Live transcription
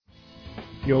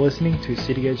You're listening to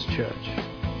City Edge Church.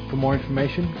 For more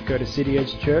information, go to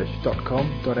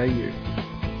cityedgechurch.com.au.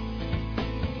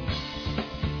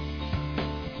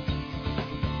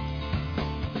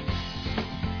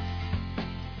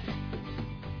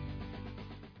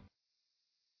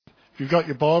 If you've got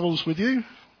your Bibles with you,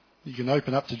 you can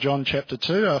open up to John chapter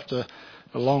 2. After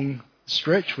a long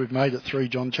stretch, we've made it through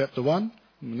John chapter 1.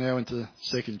 We're now into the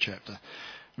second chapter.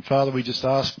 And Father, we just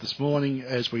ask this morning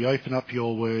as we open up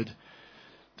your word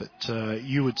that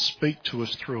you would speak to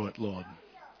us through it, Lord.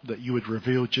 That you would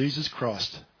reveal Jesus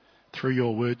Christ through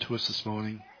your word to us this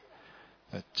morning.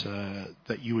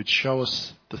 That you would show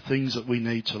us the things that we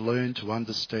need to learn, to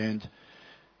understand,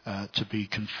 to be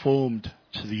conformed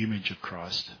to the image of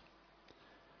Christ.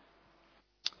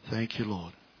 Thank you,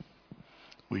 Lord.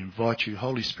 We invite you,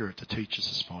 Holy Spirit, to teach us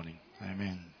this morning.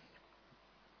 Amen.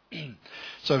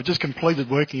 So we've just completed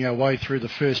working our way through the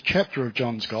first chapter of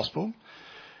John's Gospel.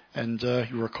 And you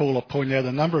recall I pointed out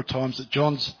a number of times that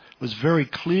John was very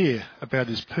clear about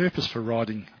his purpose for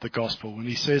writing the Gospel. When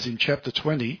he says in chapter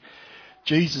 20,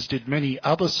 Jesus did many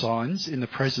other signs in the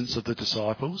presence of the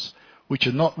disciples, which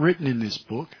are not written in this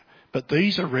book, but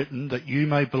these are written that you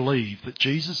may believe that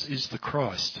Jesus is the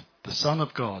Christ, the Son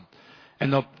of God,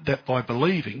 and that by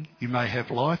believing you may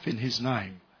have life in his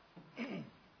name.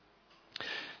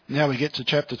 Now we get to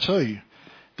chapter 2,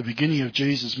 the beginning of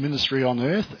Jesus' ministry on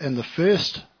earth and the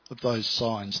first of those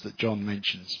signs that John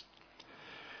mentions.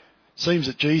 Seems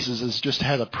that Jesus has just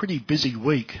had a pretty busy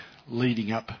week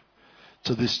leading up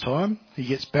to this time. He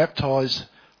gets baptised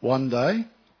one day,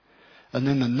 and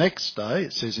then the next day,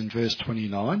 it says in verse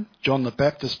 29, John the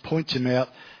Baptist points him out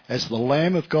as the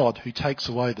Lamb of God who takes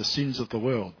away the sins of the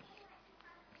world.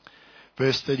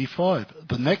 Verse 35,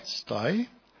 the next day,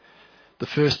 the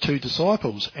first two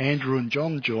disciples, Andrew and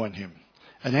John, join him,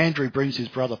 and Andrew brings his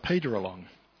brother Peter along.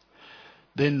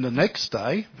 Then the next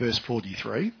day, verse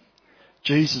 43,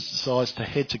 Jesus decides to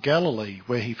head to Galilee,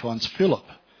 where he finds Philip,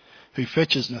 who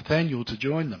fetches Nathanael to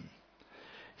join them.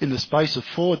 In the space of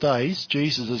 4 days,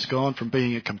 Jesus has gone from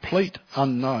being a complete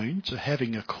unknown to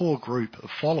having a core group of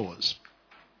followers.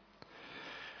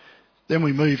 Then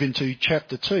we move into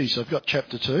chapter 2. So I've got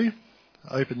chapter 2,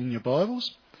 open in your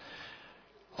Bibles.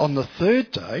 On the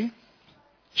third day,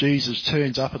 Jesus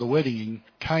turns up at a wedding in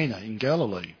Cana in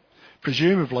Galilee.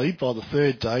 Presumably, by the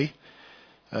third day,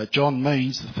 John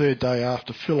means the third day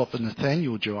after Philip and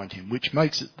Nathanael joined him, which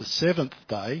makes it the 7th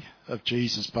day of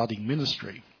Jesus' budding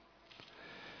ministry.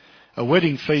 A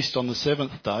wedding feast on the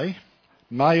 7th day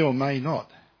may or may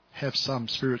not have some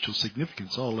spiritual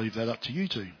significance. I'll leave that up to you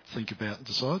to think about and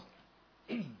decide.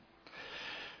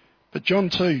 But John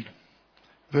 2,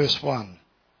 verse 1.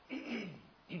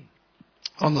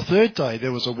 On the third day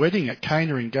there was a wedding at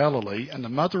Cana in Galilee, and the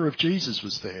mother of Jesus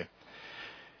was there.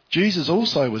 Jesus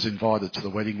also was invited to the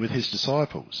wedding with his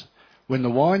disciples. When the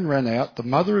wine ran out, the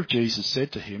mother of Jesus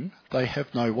said to him, "They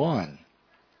have no wine."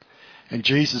 And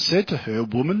Jesus said to her,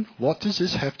 "Woman, what does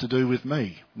this have to do with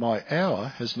me? My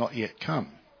hour has not yet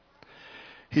come."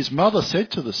 His mother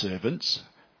said to the servants,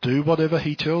 "Do whatever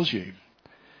he tells you."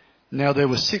 Now there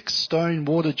were 6 stone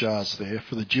water jars there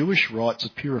for the Jewish rites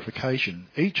of purification,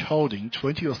 each holding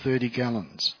 20 or 30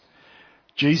 gallons.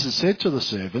 Jesus said to the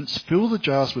servants, "Fill the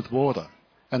jars with water."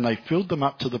 And they filled them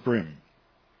up to the brim.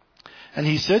 And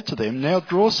he said to them, "Now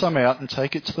draw some out and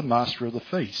take it to the master of the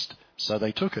feast." So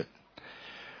they took it.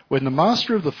 When the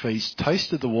master of the feast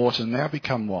tasted the water now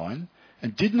become wine,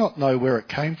 and did not know where it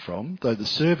came from, though the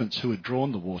servants who had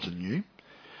drawn the water knew,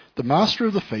 the master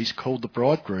of the feast called the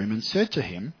bridegroom and said to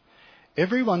him,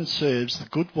 "Everyone serves the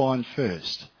good wine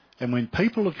first, and when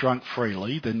people have drunk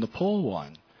freely, then the poor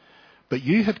wine. But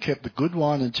you have kept the good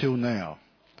wine until now."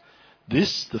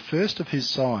 This, the first of his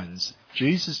signs,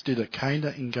 Jesus did at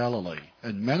Cana in Galilee,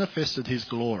 and manifested his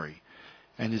glory,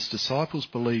 and his disciples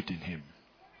believed in him.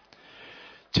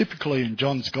 Typically in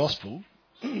John's Gospel,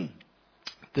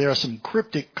 there are some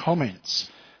cryptic comments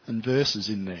and verses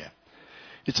in there.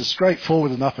 It's a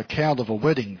straightforward enough account of a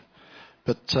wedding,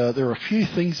 but there are a few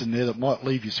things in there that might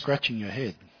leave you scratching your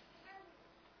head.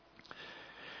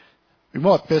 We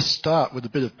might best start with a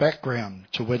bit of background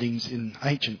to weddings in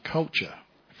ancient culture.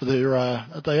 For they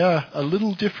are a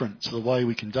little different to the way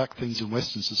we conduct things in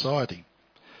Western society.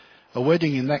 A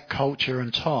wedding in that culture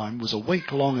and time was a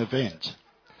week-long event.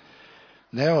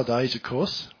 Nowadays, of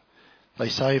course, they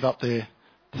save up their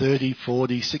 $30,000,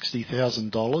 $40,000,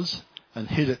 $60,000 and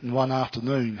hit it in one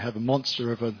afternoon, have a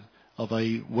monster of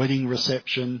a wedding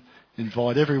reception,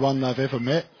 invite everyone they've ever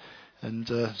met, and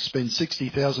spend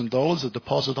 $60,000 a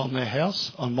deposit on their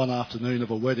house on one afternoon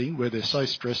of a wedding where they're so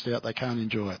stressed out they can't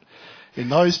enjoy it. In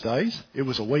those days, it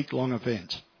was a week-long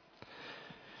event.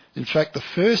 In fact, the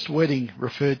first wedding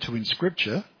referred to in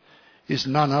Scripture is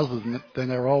none other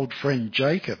than our old friend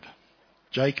Jacob.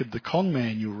 Jacob the con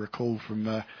man, you'll recall from,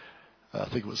 I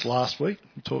think it was last week,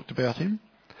 we talked about him.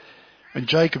 And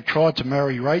Jacob tried to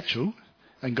marry Rachel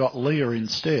and got Leah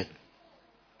instead.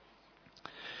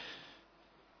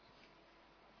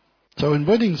 So in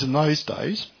weddings in those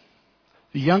days,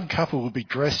 the young couple would be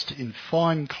dressed in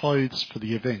fine clothes for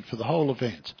the event, for the whole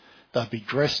event. They'd be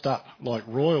dressed up like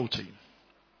royalty.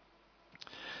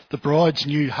 The bride's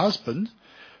new husband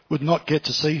would not get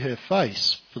to see her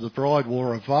face, for the bride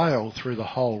wore a veil through the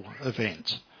whole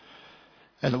event.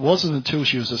 And it wasn't until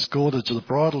she was escorted to the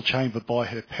bridal chamber by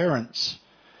her parents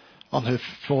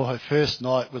for her first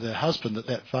night with her husband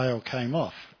that veil came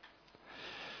off.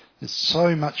 There's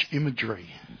so much imagery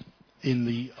in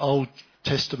the Old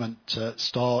Testament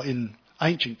style in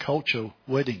ancient culture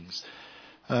weddings.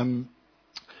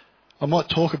 I might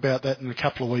talk about that in a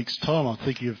couple of weeks' time. I'm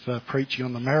thinking of preaching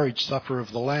on the marriage supper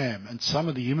of the Lamb, and some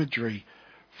of the imagery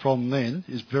from then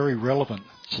is very relevant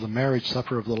to the marriage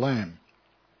supper of the Lamb.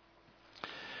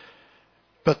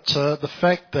 But the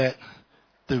fact that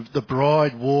the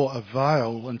bride wore a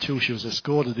veil until she was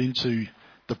escorted into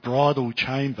the bridal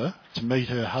chamber to meet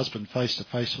her husband face to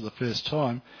face for the first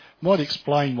time might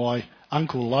explain why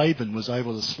Uncle Laban was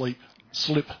able to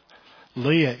slip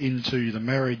Leah into the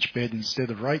marriage bed instead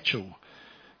of Rachel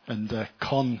and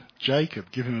con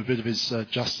Jacob, give him a bit of his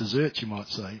just desserts, you might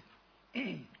say.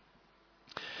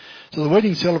 So the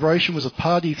wedding celebration was a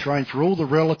party thrown for all the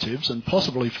relatives and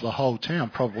possibly for the whole town,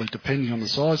 probably depending on the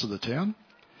size of the town.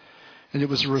 And it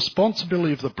was the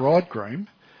responsibility of the bridegroom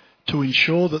to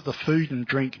ensure that the food and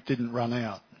drink didn't run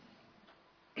out.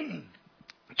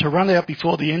 To run out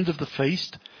before the end of the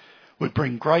feast would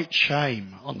bring great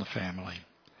shame on the family.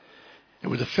 It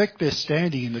would affect their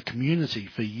standing in the community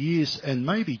for years and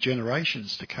maybe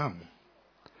generations to come.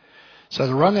 So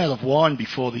to run out of wine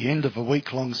before the end of a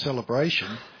week-long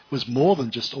celebration was more than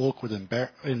just awkward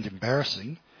and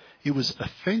embarrassing. It was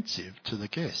offensive to the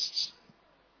guests.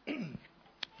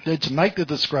 Then to make the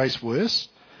disgrace worse,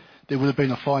 there would have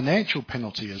been a financial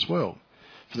penalty as well,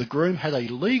 for the groom had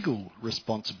a legal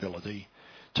responsibility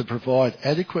to provide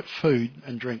adequate food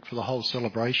and drink for the whole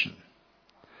celebration.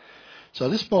 So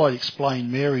this might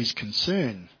explain Mary's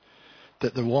concern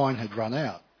that the wine had run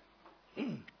out.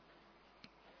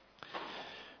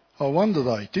 I wonder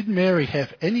though, did Mary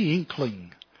have any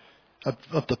inkling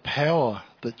of the power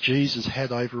that Jesus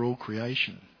had over all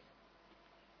creation?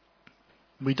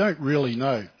 We don't really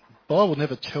know. The Bible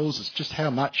never tells us just how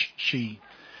much she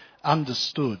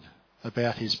understood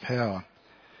about his power.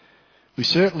 She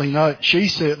certainly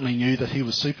knew that he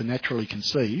was supernaturally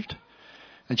conceived,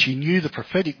 and she knew the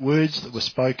prophetic words that were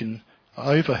spoken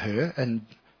over her and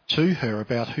to her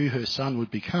about who her son would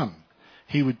become.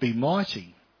 He would be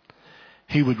mighty.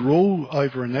 He would rule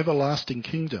over an everlasting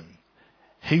kingdom.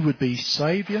 He would be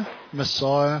Saviour,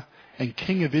 Messiah, and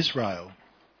King of Israel.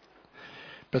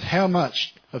 But how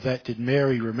much of that did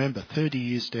Mary remember 30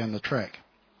 years down the track?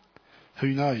 Who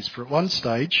knows? For at one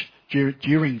stage,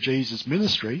 during Jesus'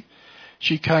 ministry,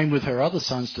 she came with her other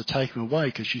sons to take him away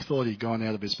because she thought he'd gone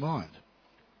out of his mind.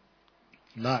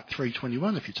 Mark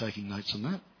 3:21, if you're taking notes on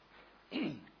that.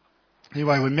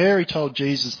 Anyway, when Mary told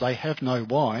Jesus they have no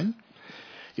wine,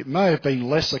 it may have been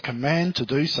less a command to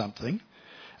do something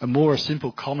and more a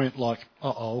simple comment like,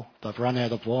 uh-oh, they've run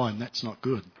out of wine, that's not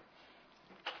good.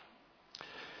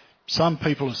 Some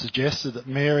people have suggested that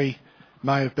Mary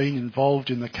may have been involved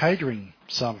in the catering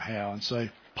somehow, and so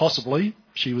possibly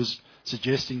she was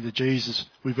suggesting to Jesus,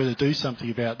 we better do something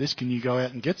about this, can you go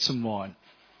out and get some wine?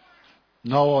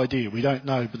 No idea, we don't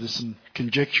know, but there's some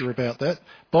conjecture about that.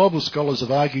 Bible scholars have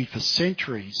argued for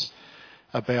centuries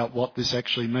about what this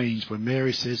actually means when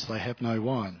Mary says they have no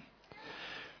wine.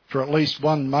 For at least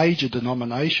one major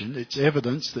denomination, it's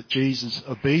evidence that Jesus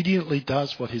obediently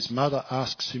does what his mother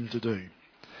asks him to do.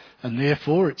 And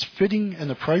therefore it's fitting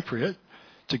and appropriate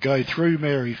to go through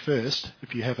Mary first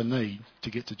if you have a need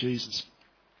to get to Jesus.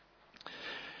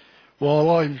 While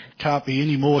I can't be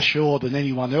any more sure than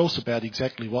anyone else about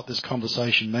exactly what this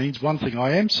conversation means, one thing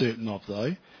I am certain of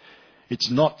though, it's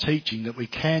not teaching that we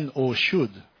can or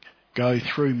should go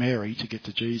through Mary to get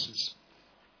to Jesus.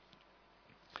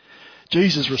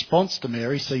 Jesus' response to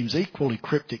Mary seems equally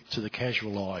cryptic to the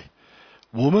casual eye.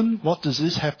 Woman, what does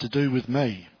this have to do with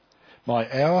me? My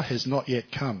hour has not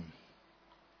yet come.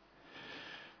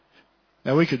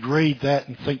 Now we could read that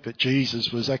and think that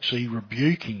Jesus was actually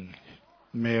rebuking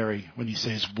Mary when he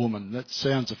says woman. That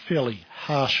sounds a fairly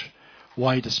harsh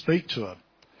way to speak to her.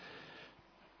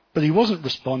 But he wasn't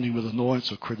responding with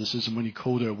annoyance or criticism when he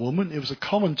called her a woman. It was a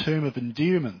common term of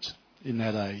endearment in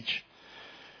that age.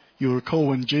 You'll recall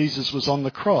when Jesus was on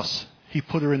the cross, he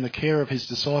put her in the care of his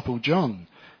disciple John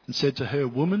and said to her,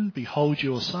 "Woman, behold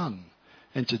your son,"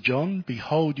 and to John,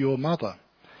 "Behold your mother."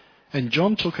 And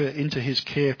John took her into his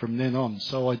care from then on,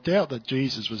 so I doubt that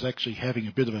Jesus was actually having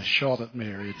a bit of a shot at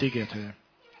Mary, a dig at her.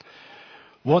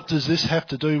 "What does this have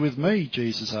to do with me?"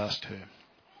 Jesus asked her.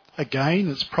 Again,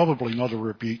 it's probably not a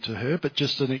rebuke to her, but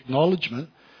just an acknowledgement,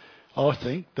 I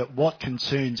think, that what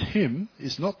concerns him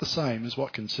is not the same as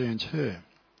what concerns her.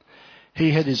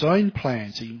 He had his own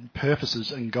plans and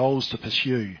purposes and goals to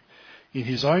pursue in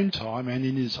his own time and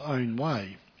in his own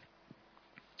way.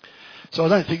 So I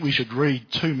don't think we should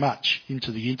read too much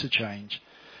into the interchange.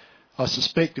 I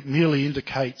suspect it merely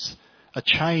indicates a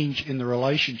change in the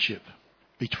relationship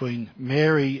between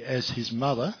Mary as his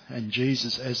mother and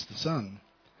Jesus as the son.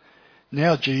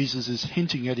 Now Jesus is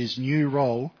hinting at his new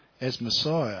role as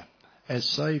Messiah, as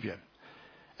Saviour.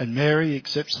 And Mary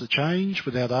accepts the change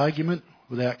without argument,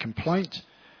 without complaint,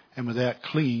 and without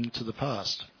clinging to the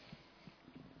past.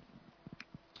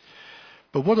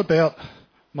 But what about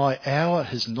 "my hour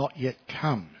has not yet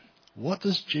come"? What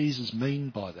does Jesus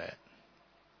mean by that?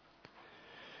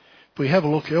 If we have a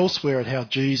look elsewhere at how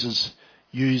Jesus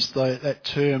used that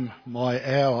term, "my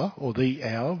hour," or "the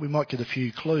hour," we might get a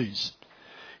few clues.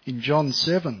 In John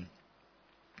 7,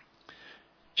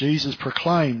 Jesus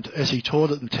proclaimed as he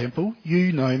taught at the temple,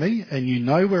 "You know me, and you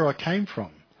know where I came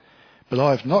from. But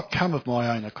I have not come of my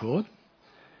own accord.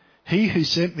 He who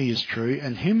sent me is true,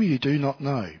 and him you do not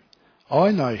know.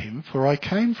 I know him, for I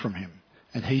came from him,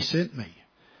 and he sent me."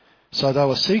 So they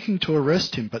were seeking to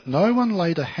arrest him, but no one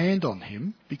laid a hand on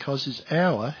him, because his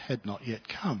hour had not yet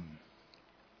come.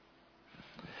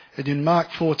 And in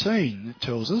Mark 14, it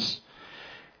tells us,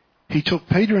 "He took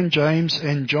Peter and James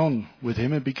and John with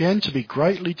him, and began to be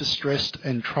greatly distressed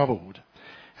and troubled.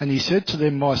 And he said to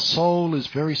them, 'My soul is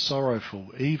very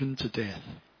sorrowful, even to death.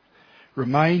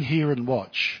 Remain here and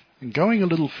watch.' And going a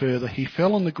little further, he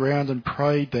fell on the ground and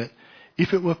prayed that,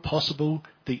 if it were possible,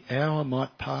 the hour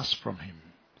might pass from him.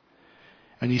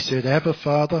 And he said, 'Abba,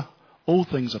 Father, all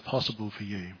things are possible for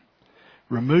you.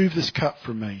 Remove this cup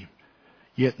from me,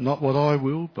 yet not what I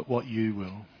will, but what you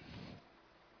will.'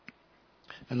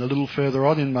 And a little further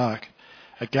on in Mark,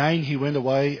 again he went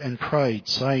away and prayed,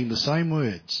 saying the same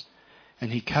words.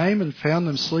 And he came and found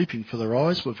them sleeping, for their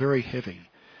eyes were very heavy.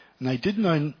 And they did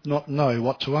not know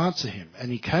what to answer him.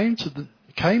 And he came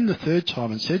the third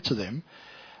time and said to them,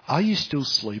 'Are you still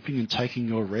sleeping and taking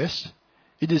your rest?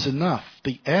 It is enough.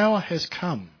 The hour has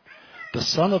come. The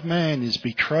Son of Man is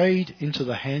betrayed into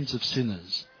the hands of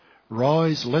sinners.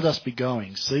 Rise, let us be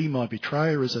going. See, my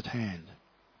betrayer is at hand.'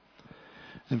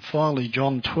 And finally,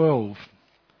 John 12.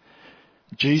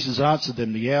 Jesus answered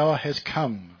them, 'The hour has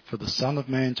come for the Son of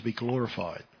Man to be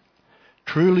glorified.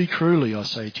 Truly, truly, I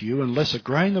say to you, unless a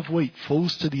grain of wheat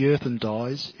falls to the earth and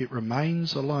dies, it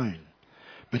remains alone.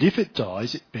 But if it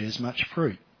dies, it bears much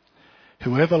fruit.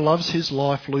 Whoever loves his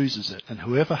life loses it, and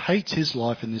whoever hates his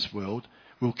life in this world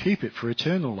will keep it for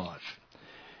eternal life.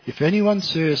 If anyone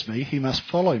serves me, he must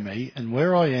follow me, and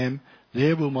where I am,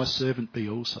 there will my servant be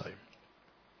also.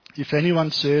 If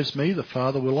anyone serves me, the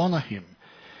Father will honour him.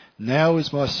 Now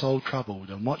is my soul troubled,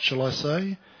 and what shall I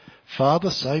say?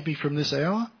 Father, save me from this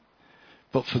hour?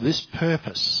 But for this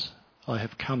purpose I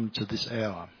have come to this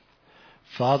hour.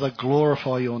 Father,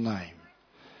 glorify your name.'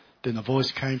 Then a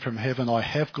voice came from heaven, 'I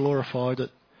have glorified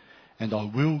it, and I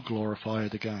will glorify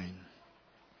it again.'"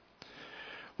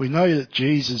 We know that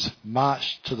Jesus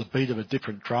marched to the beat of a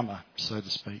different drummer, so to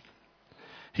speak.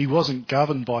 He wasn't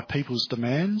governed by people's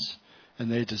demands and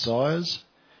their desires.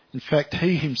 In fact,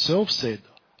 he himself said,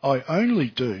 "I only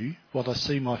do what I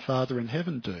see my Father in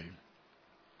heaven do."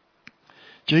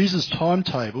 Jesus'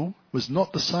 timetable was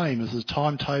not the same as the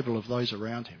timetable of those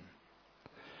around him.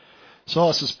 So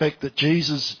I suspect that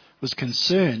Jesus was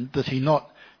concerned that he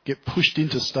not get pushed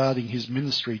into starting his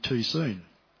ministry too soon,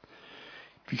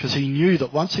 because he knew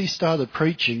that once he started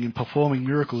preaching and performing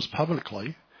miracles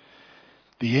publicly,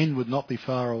 the end would not be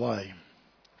far away.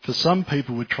 For some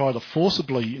people would try to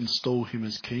forcibly install him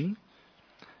as king,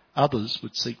 others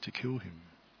would seek to kill him.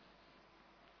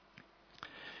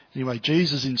 Anyway,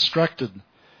 Jesus instructed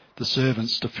the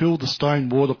servants to fill the stone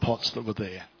water pots that were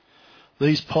there.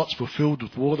 These pots were filled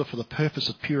with water for the purpose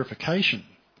of purification.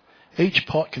 Each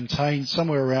pot contained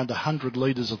somewhere around 100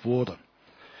 litres of water.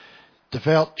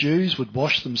 Devout Jews would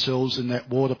wash themselves in that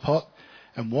water pot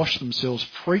and wash themselves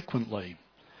frequently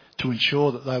to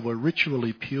ensure that they were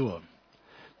ritually pure.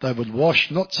 They would wash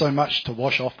not so much to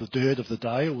wash off the dirt of the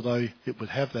day, although it would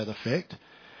have that effect,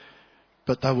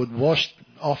 but they would wash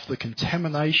off the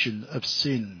contamination of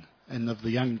sin and of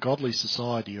the ungodly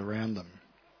society around them.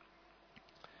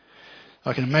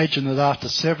 I can imagine that after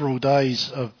several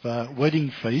days of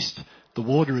wedding feast, the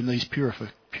water in these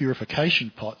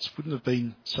purification pots wouldn't have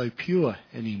been so pure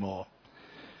anymore.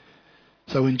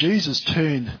 So when Jesus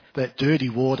turned that dirty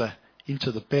water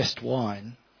into the best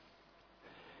wine,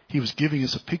 he was giving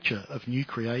us a picture of new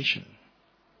creation.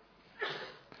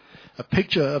 A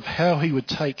picture of how he would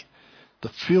take the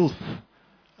filth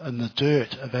and the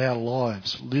dirt of our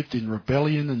lives lived in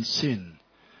rebellion and sin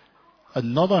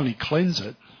and not only cleanse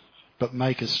it, but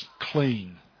make us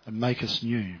clean and make us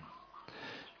new.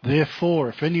 Therefore,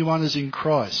 if anyone is in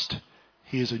Christ,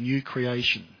 he is a new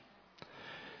creation.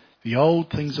 The old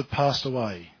things have passed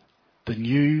away. The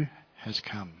new has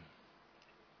come.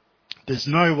 There's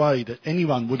no way that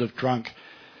anyone would have drunk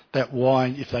that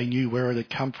wine if they knew where it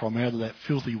had come from out of that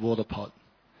filthy water pot.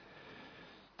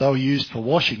 They were used for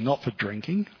washing, not for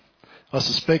drinking. I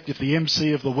suspect if the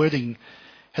MC of the wedding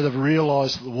had have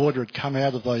realised that the water had come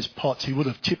out of those pots, he would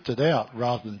have tipped it out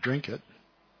rather than drink it.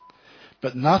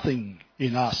 But nothing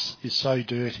in us is so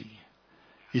dirty,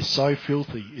 is so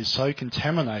filthy, is so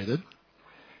contaminated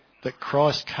that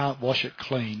Christ can't wash it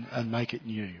clean and make it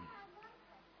new.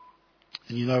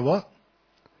 And you know what?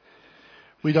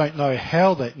 We don't know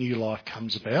how that new life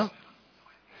comes about.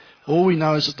 All we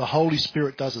know is that the Holy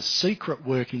Spirit does a secret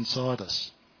work inside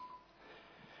us.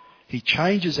 He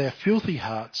changes our filthy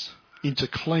hearts into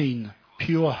clean,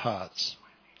 pure hearts.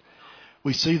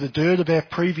 We see the dirt of our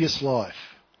previous life.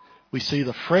 We see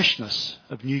the freshness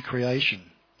of new creation.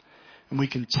 And we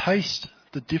can taste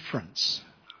the difference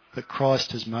that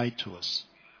Christ has made to us.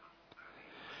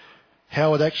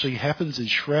 How it actually happens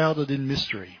is shrouded in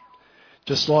mystery,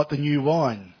 just like the new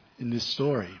wine in this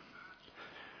story.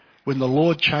 When the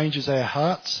Lord changes our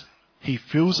hearts, he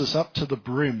fills us up to the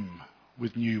brim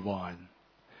with new wine.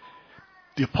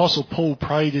 The Apostle Paul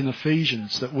prayed in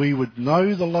Ephesians that we would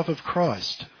know the love of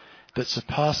Christ that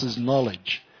surpasses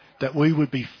knowledge, that we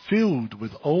would be filled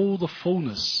with all the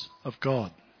fullness of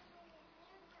God.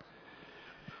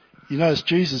 You notice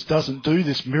Jesus doesn't do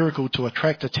this miracle to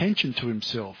attract attention to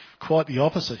himself. Quite the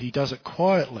opposite. He does it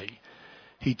quietly.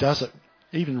 He does it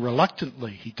even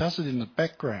reluctantly. He does it in the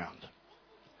background.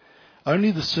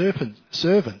 Only the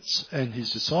servants and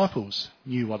his disciples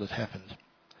knew what had happened.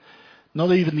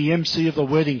 Not even the MC of the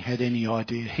wedding had any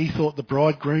idea. He thought the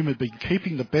bridegroom had been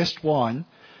keeping the best wine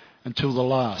until the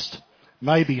last,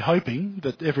 maybe hoping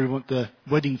that the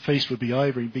wedding feast would be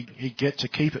over and he'd get to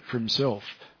keep it for himself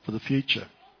for the future.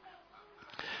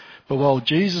 But while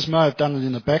Jesus may have done it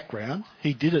in the background,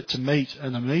 he did it to meet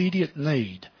an immediate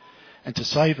need and to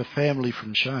save a family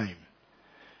from shame.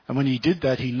 And when he did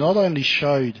that, he not only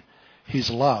showed his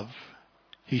love,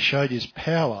 he showed his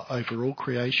power over all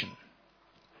creation.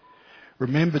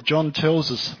 Remember, John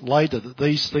tells us later that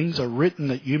these things are written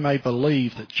that you may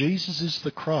believe that Jesus is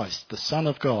the Christ, the Son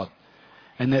of God,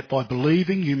 and that by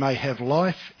believing you may have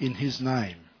life in his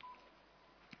name.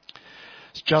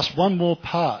 It's just one more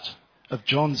part of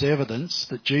John's evidence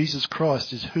that Jesus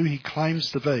Christ is who he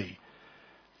claims to be,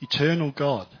 eternal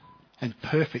God and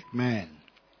perfect man.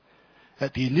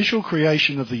 At the initial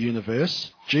creation of the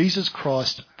universe, Jesus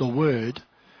Christ, the Word,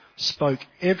 spoke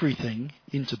everything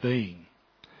into being.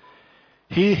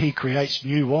 Here he creates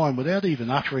new wine without even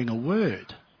uttering a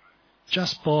word.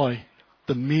 Just by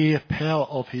the mere power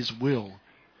of his will,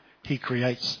 he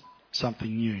creates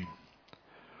something new.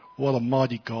 What a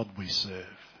mighty God we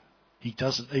serve. He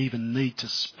doesn't even need to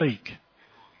speak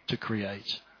to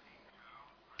create.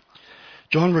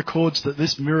 John records that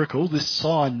this miracle, this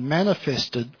sign,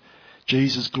 manifested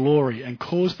Jesus' glory and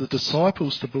caused the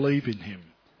disciples to believe in him.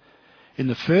 In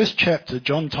the first chapter,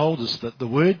 John told us that the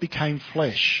Word became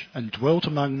flesh and dwelt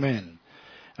among men,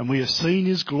 and we have seen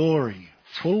his glory,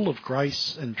 full of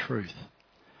grace and truth.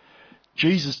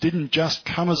 Jesus didn't just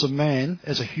come as a man,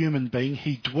 as a human being,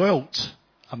 he dwelt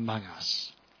among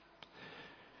us.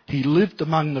 He lived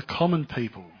among the common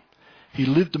people. He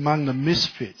lived among the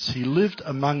misfits. He lived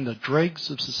among the dregs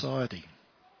of society.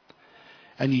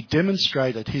 And he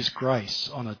demonstrated his grace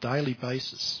on a daily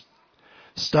basis,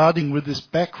 starting with this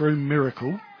backroom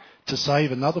miracle to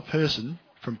save another person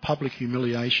from public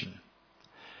humiliation.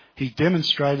 He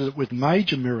demonstrated it with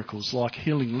major miracles like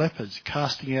healing lepers,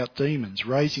 casting out demons,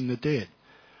 raising the dead.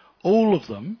 All of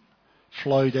them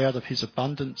flowed out of his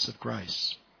abundance of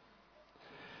grace.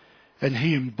 And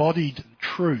he embodied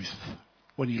truth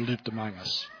when he lived among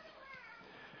us.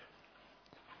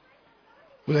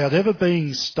 Without ever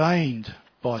being stained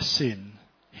by sin,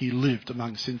 he lived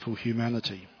among sinful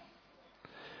humanity.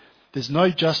 There's no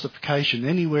justification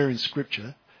anywhere in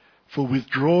Scripture for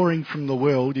withdrawing from the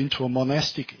world into a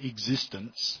monastic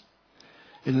existence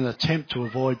in an attempt to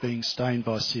avoid being stained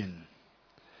by sin.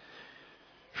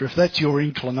 For if that's your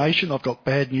inclination, I've got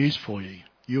bad news for you.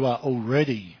 You are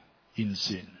already in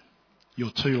sin.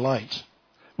 You're too late.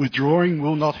 Withdrawing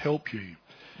will not help you.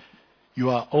 You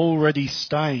are already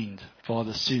stained by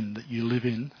the sin that you live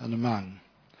in and among.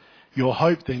 Your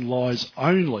hope then lies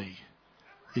only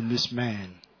in this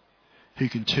man who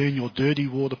can turn your dirty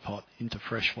water pot into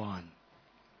fresh wine.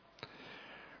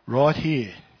 Right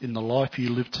here, in the life you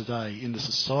live today, in the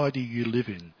society you live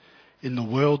in the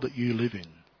world that you live in,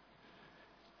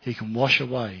 he can wash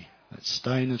away that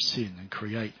stain of sin and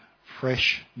create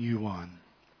fresh new wine.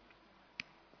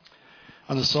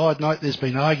 On a side note, there's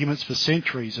been arguments for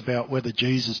centuries about whether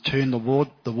Jesus turned the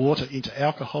water into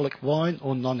alcoholic wine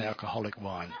or non-alcoholic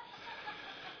wine.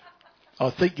 I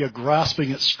think you're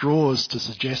grasping at straws to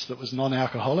suggest that it was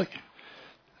non-alcoholic.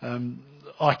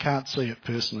 I can't see it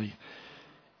personally.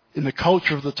 In the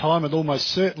culture of the time, it almost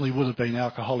certainly would have been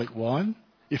alcoholic wine,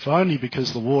 if only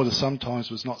because the water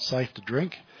sometimes was not safe to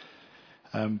drink.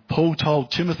 Paul told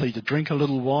Timothy to drink a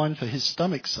little wine for his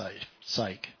stomach's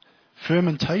sake.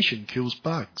 Fermentation kills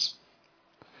bugs.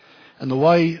 And the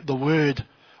way the word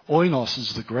oinos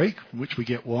is the Greek, from which we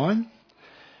get wine,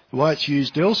 the way it's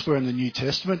used elsewhere in the New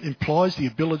Testament implies the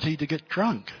ability to get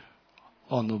drunk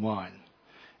on the wine,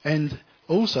 and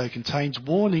also contains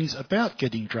warnings about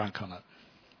getting drunk on it.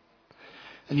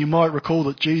 And you might recall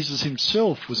that Jesus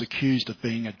himself was accused of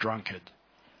being a drunkard.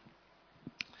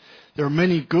 There are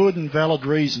many good and valid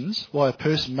reasons why a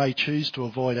person may choose to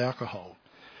avoid alcohol,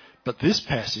 but this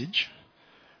passage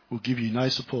will give you no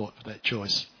support for that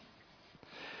choice.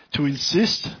 To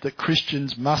insist that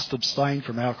Christians must abstain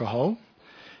from alcohol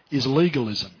is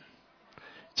legalism.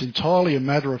 It's entirely a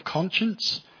matter of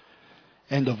conscience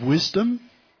and of wisdom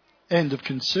and of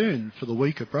concern for the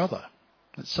weaker brother.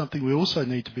 That's something we also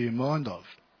need to be in mind of.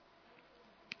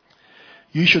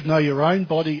 You should know your own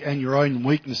body and your own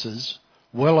weaknesses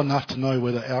well enough to know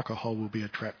whether alcohol will be a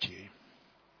trap to you.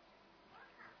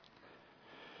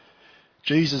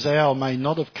 Jesus' hour may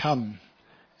not have come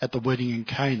at the wedding in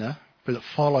Cana, but it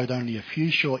followed only a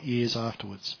few short years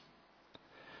afterwards.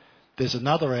 There's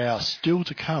another hour still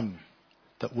to come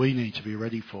that we need to be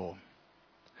ready for.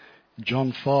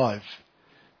 John 5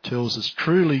 tells us,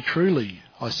 "Truly, truly,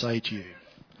 I say to you,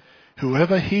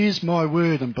 whoever hears my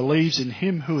word and believes in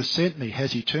him who has sent me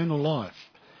has eternal life.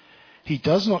 He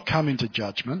does not come into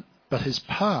judgment, but has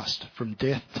passed from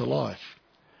death to life.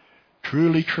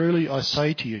 Truly, truly, I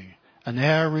say to you, an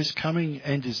hour is coming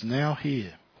and is now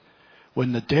here,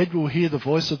 when the dead will hear the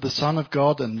voice of the Son of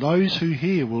God, and those who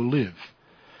hear will live.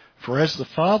 For as the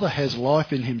Father has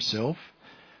life in himself,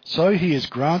 so he has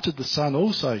granted the Son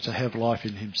also to have life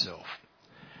in himself.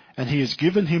 And he has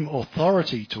given him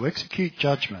authority to execute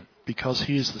judgment, because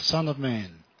he is the Son of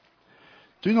Man.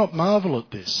 Do not marvel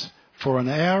at this, for an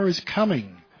hour is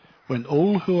coming when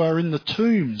all who are in the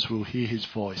tombs will hear his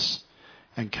voice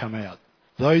and come out.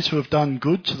 Those who have done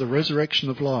good to the resurrection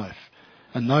of life,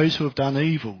 and those who have done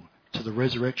evil to the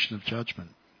resurrection of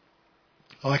judgment.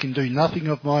 I can do nothing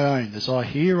of my own. As I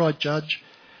hear, I judge,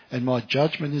 and my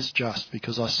judgment is just,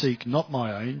 because I seek not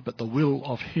my own, but the will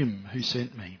of him who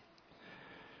sent me."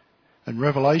 In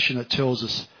Revelation it tells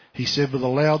us, "He said with a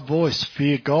loud voice,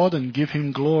 'Fear God and give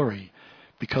him glory,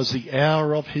 because the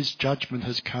hour of his judgment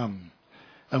has come.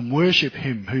 And worship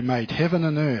him who made heaven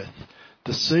and earth,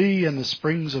 the sea and the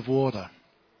springs of water.'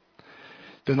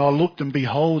 Then I looked, and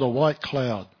behold, a white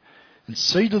cloud, and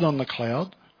seated on the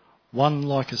cloud, one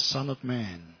like a son of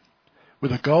man,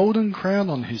 with a golden crown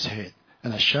on his head,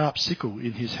 and a sharp sickle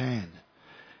in his hand.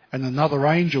 And another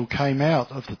angel came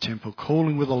out of the temple,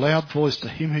 calling with a loud voice to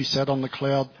him who sat on the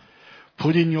cloud,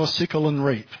 'Put in your sickle and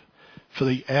reap, for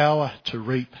the hour to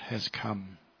reap has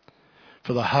come.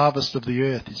 For the harvest of the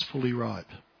earth is fully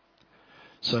ripe.'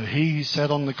 So he who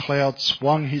sat on the cloud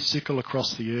swung his sickle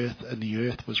across the earth, and the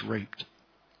earth was reaped."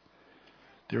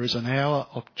 There is an hour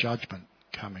of judgment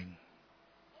coming.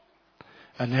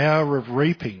 An hour of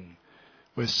reaping,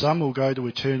 where some will go to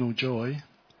eternal joy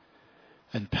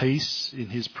and peace in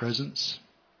his presence,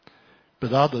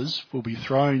 but others will be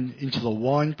thrown into the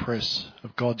winepress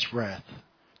of God's wrath,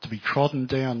 to be trodden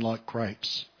down like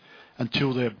grapes,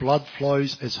 until their blood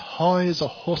flows as high as a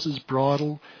horse's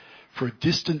bridle for a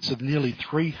distance of nearly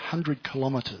 300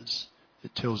 kilometres,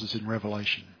 it tells us in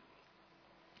Revelation.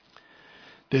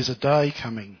 There's a day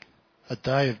coming, a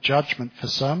day of judgment for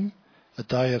some, a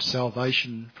day of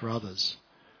salvation for others.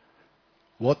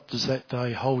 What does that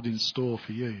day hold in store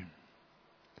for you?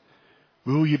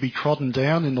 Will you be trodden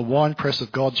down in the winepress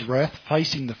of God's wrath,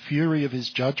 facing the fury of his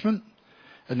judgment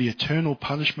and the eternal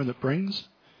punishment it brings?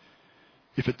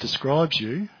 If that describes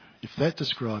you,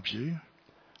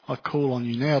 I call on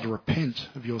you now to repent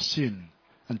of your sin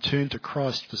and turn to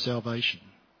Christ for salvation.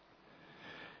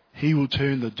 He will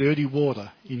turn the dirty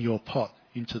water in your pot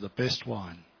into the best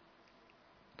wine.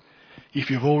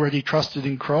 If you've already trusted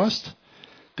in Christ,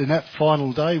 then that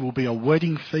final day will be a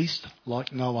wedding feast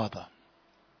like no other.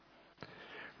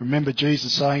 Remember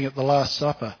Jesus saying at the Last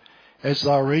Supper, as they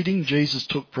were eating, Jesus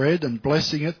took bread and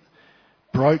blessing it,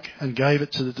 broke and gave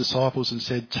it to the disciples and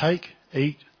said, "Take,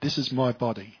 eat, this is my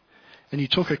body." And he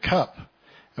took a cup,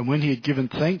 and when he had given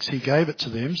thanks, he gave it to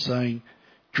them, saying,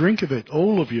 "Drink of it,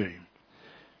 all of you,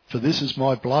 for this is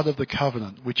my blood of the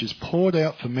covenant, which is poured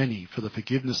out for many for the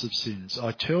forgiveness of sins.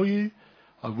 I tell you,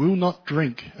 I will not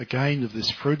drink again of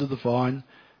this fruit of the vine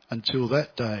until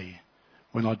that day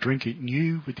when I drink it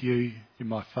new with you in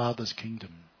my Father's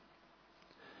kingdom."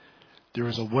 There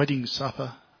is a wedding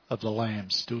supper of the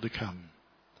Lamb still to come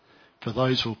for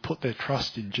those who will put their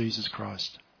trust in Jesus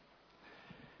Christ.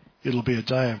 It'll be a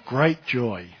day of great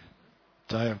joy,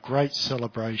 a day of great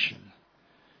celebration,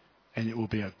 and it will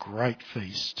be a great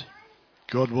feast.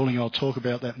 God willing, I'll talk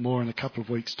about that more in a couple of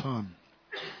weeks' time.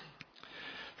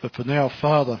 But for now,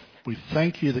 Father, we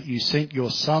thank you that you sent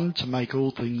your Son to make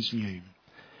all things new.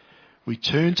 We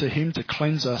turn to him to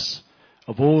cleanse us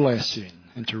of all our sin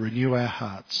and to renew our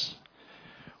hearts.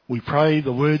 We pray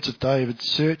the words of David,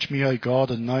 "Search me, O God,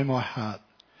 and know my heart.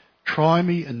 Try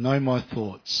me and know my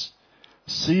thoughts.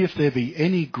 See if there be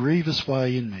any grievous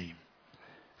way in me,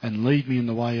 and lead me in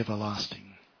the way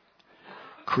everlasting.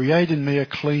 Create in me a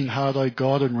clean heart, O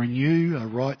God, and renew a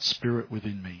right spirit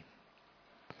within me."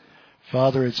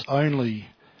 Father, it's only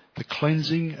the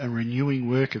cleansing and renewing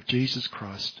work of Jesus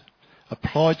Christ,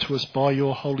 applied to us by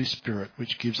your Holy Spirit,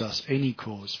 which gives us any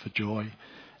cause for joy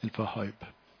and for hope.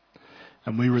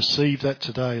 And we receive that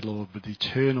today, Lord, with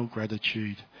eternal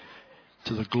gratitude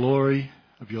to the glory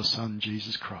of your Son,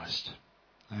 Jesus Christ.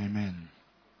 Amen.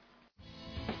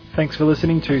 Thanks for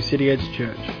listening to City Edge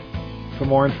Church. For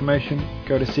more information,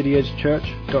 go to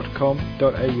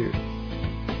cityedgechurch.com.au.